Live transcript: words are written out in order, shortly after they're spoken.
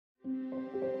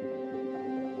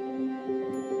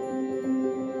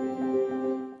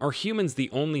Are humans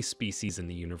the only species in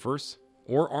the universe?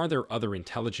 Or are there other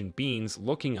intelligent beings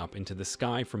looking up into the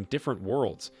sky from different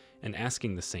worlds and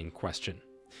asking the same question?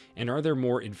 And are there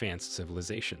more advanced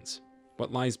civilizations?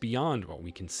 What lies beyond what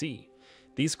we can see?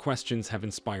 These questions have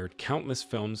inspired countless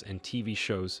films and TV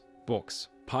shows, books,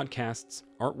 podcasts,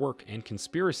 artwork, and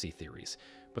conspiracy theories,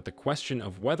 but the question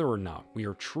of whether or not we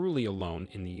are truly alone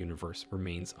in the universe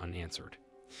remains unanswered.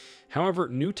 However,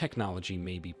 new technology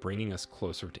may be bringing us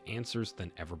closer to answers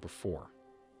than ever before.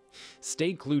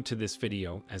 Stay glued to this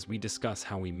video as we discuss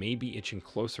how we may be itching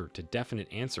closer to definite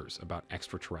answers about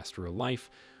extraterrestrial life,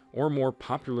 or more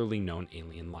popularly known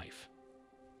alien life.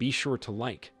 Be sure to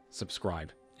like,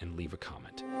 subscribe, and leave a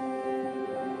comment.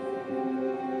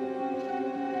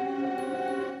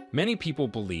 Many people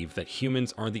believe that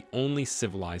humans are the only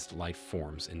civilized life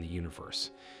forms in the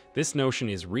universe. This notion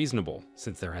is reasonable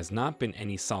since there has not been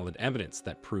any solid evidence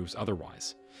that proves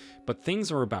otherwise. But things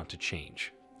are about to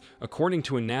change. According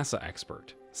to a NASA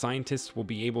expert, scientists will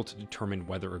be able to determine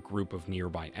whether a group of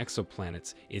nearby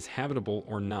exoplanets is habitable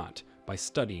or not by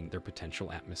studying their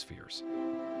potential atmospheres.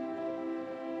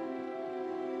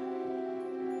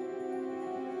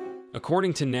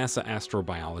 According to NASA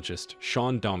astrobiologist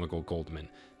Sean Goldman,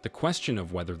 the question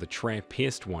of whether the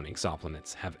Trappist 1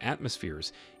 exoplanets have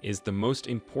atmospheres is the most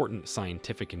important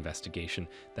scientific investigation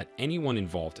that anyone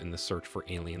involved in the search for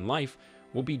alien life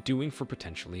will be doing for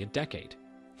potentially a decade.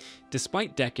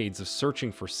 Despite decades of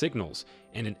searching for signals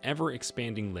and an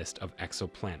ever-expanding list of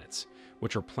exoplanets,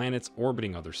 which are planets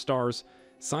orbiting other stars,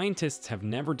 scientists have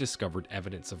never discovered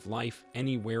evidence of life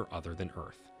anywhere other than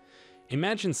Earth.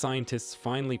 Imagine scientists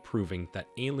finally proving that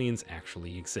aliens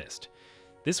actually exist.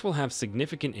 This will have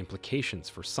significant implications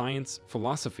for science,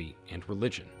 philosophy, and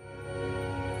religion.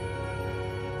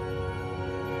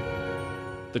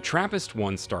 The Trappist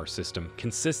 1 star system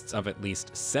consists of at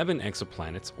least 7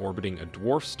 exoplanets orbiting a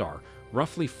dwarf star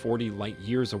roughly 40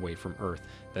 light-years away from Earth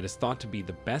that is thought to be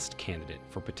the best candidate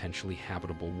for potentially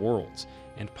habitable worlds,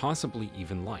 and possibly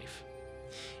even life.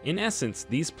 In essence,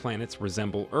 these planets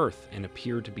resemble Earth and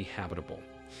appear to be habitable.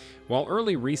 While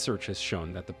early research has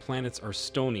shown that the planets are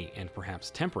stony and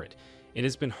perhaps temperate, it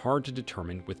has been hard to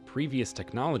determine with previous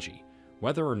technology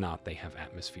whether or not they have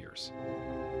atmospheres.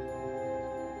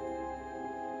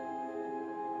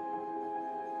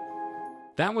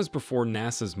 That was before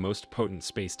NASA's most potent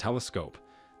space telescope,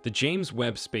 the James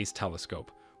Webb Space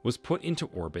Telescope, was put into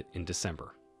orbit in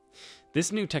December.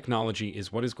 This new technology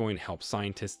is what is going to help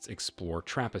scientists explore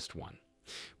Trappist 1.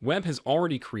 Webb has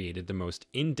already created the most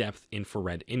in-depth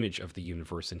infrared image of the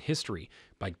universe in history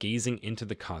by gazing into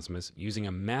the cosmos using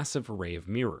a massive array of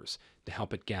mirrors to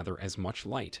help it gather as much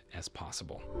light as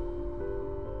possible.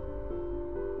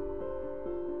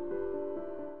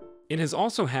 It has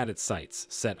also had its sights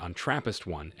set on Trappist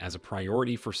 1 as a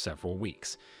priority for several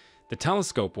weeks. The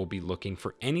telescope will be looking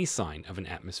for any sign of an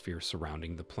atmosphere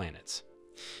surrounding the planets.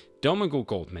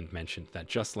 Goldman mentioned that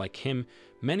just like him,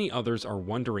 many others are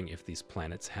wondering if these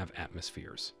planets have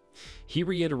atmospheres. He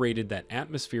reiterated that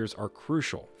atmospheres are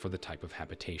crucial for the type of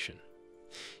habitation.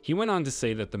 He went on to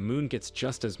say that the moon gets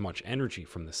just as much energy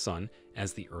from the sun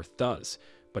as the Earth does,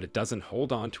 but it doesn't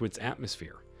hold on to its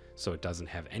atmosphere, so it doesn't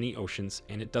have any oceans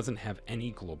and it doesn't have any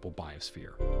global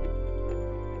biosphere.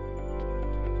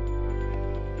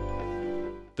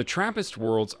 The Trappist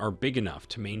worlds are big enough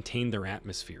to maintain their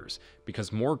atmospheres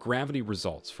because more gravity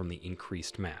results from the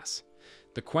increased mass.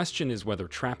 The question is whether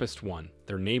Trappist 1,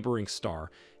 their neighboring star,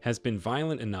 has been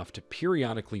violent enough to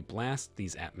periodically blast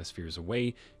these atmospheres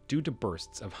away due to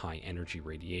bursts of high-energy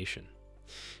radiation.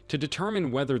 To determine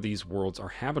whether these worlds are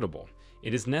habitable,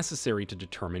 it is necessary to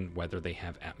determine whether they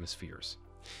have atmospheres.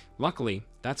 Luckily,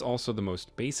 that's also the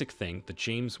most basic thing the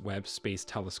James Webb Space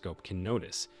Telescope can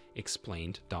notice,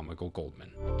 explained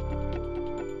Goldman.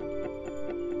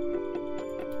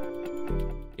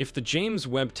 If the James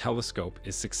Webb Telescope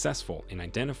is successful in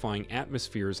identifying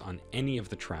atmospheres on any of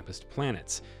the Trappist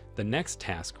planets, the next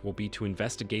task will be to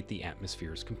investigate the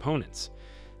atmosphere's components.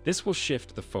 This will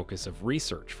shift the focus of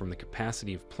research from the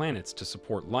capacity of planets to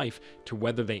support life to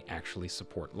whether they actually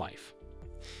support life.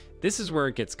 This is where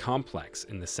it gets complex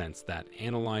in the sense that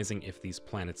analyzing if these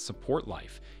planets support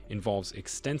life involves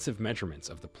extensive measurements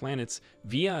of the planets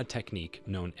via a technique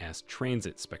known as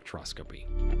transit spectroscopy.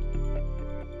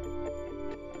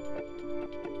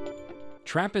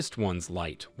 Trappist 1's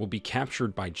light will be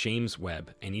captured by James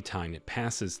Webb anytime it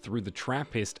passes through the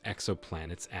Trappist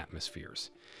exoplanet's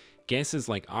atmospheres. Gases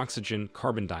like oxygen,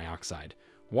 carbon dioxide,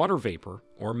 water vapor,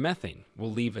 or methane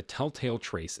will leave a telltale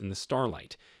trace in the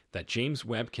starlight that James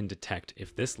Webb can detect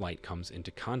if this light comes into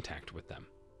contact with them.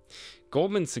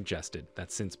 Goldman suggested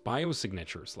that since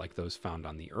biosignatures like those found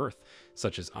on the Earth,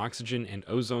 such as oxygen and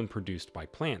ozone produced by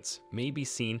plants, may be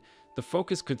seen, the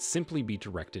focus could simply be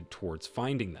directed towards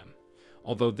finding them,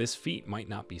 although this feat might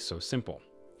not be so simple.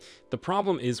 The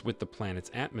problem is with the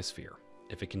planet's atmosphere.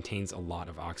 If it contains a lot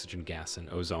of oxygen gas and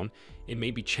ozone, it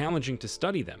may be challenging to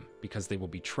study them because they will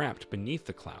be trapped beneath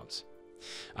the clouds.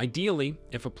 Ideally,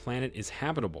 if a planet is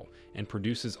habitable and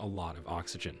produces a lot of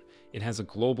oxygen, it has a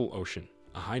global ocean,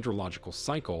 a hydrological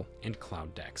cycle, and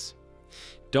cloud decks.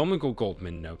 Domingo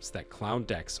Goldman notes that cloud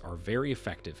decks are very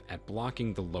effective at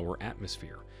blocking the lower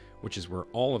atmosphere, which is where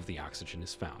all of the oxygen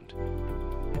is found.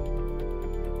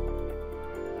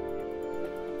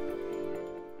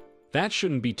 That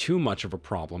shouldn't be too much of a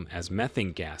problem, as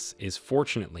methane gas is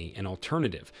fortunately an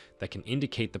alternative that can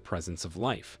indicate the presence of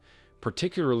life,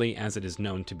 particularly as it is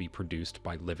known to be produced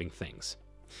by living things.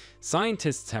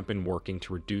 Scientists have been working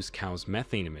to reduce cows'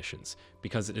 methane emissions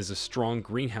because it is a strong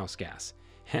greenhouse gas.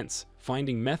 Hence,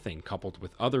 finding methane coupled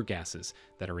with other gases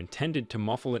that are intended to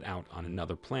muffle it out on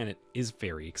another planet is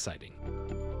very exciting.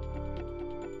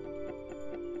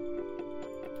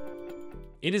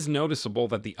 It is noticeable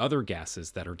that the other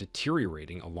gases that are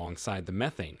deteriorating alongside the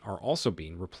methane are also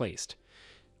being replaced.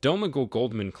 Domingo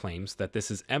Goldman claims that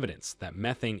this is evidence that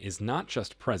methane is not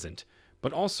just present,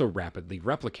 but also rapidly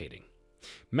replicating.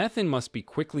 Methane must be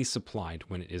quickly supplied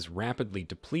when it is rapidly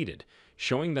depleted,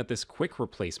 showing that this quick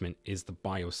replacement is the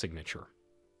biosignature.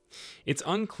 It's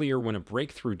unclear when a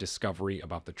breakthrough discovery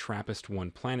about the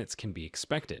Trappist-1 planets can be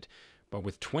expected, but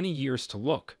with 20 years to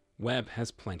look, Webb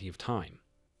has plenty of time.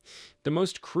 The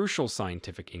most crucial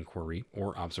scientific inquiry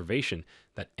or observation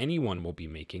that anyone will be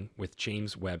making with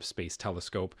James Webb Space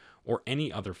Telescope or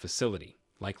any other facility,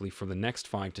 likely for the next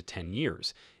 5 to 10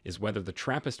 years, is whether the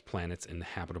Trappist planets in the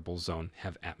habitable zone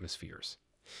have atmospheres.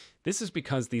 This is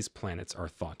because these planets are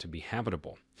thought to be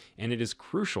habitable, and it is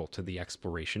crucial to the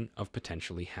exploration of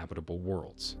potentially habitable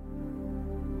worlds.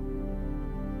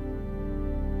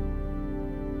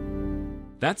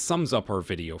 That sums up our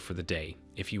video for the day.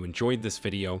 If you enjoyed this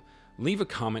video, leave a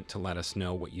comment to let us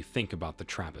know what you think about the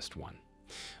Trappist-1.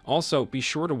 Also, be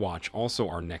sure to watch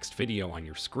our next video on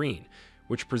your screen,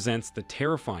 which presents the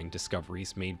terrifying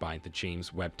discoveries made by the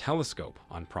James Webb Telescope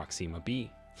on Proxima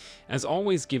b. As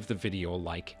always, give the video a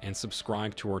like and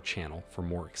subscribe to our channel for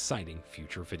more exciting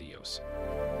future videos.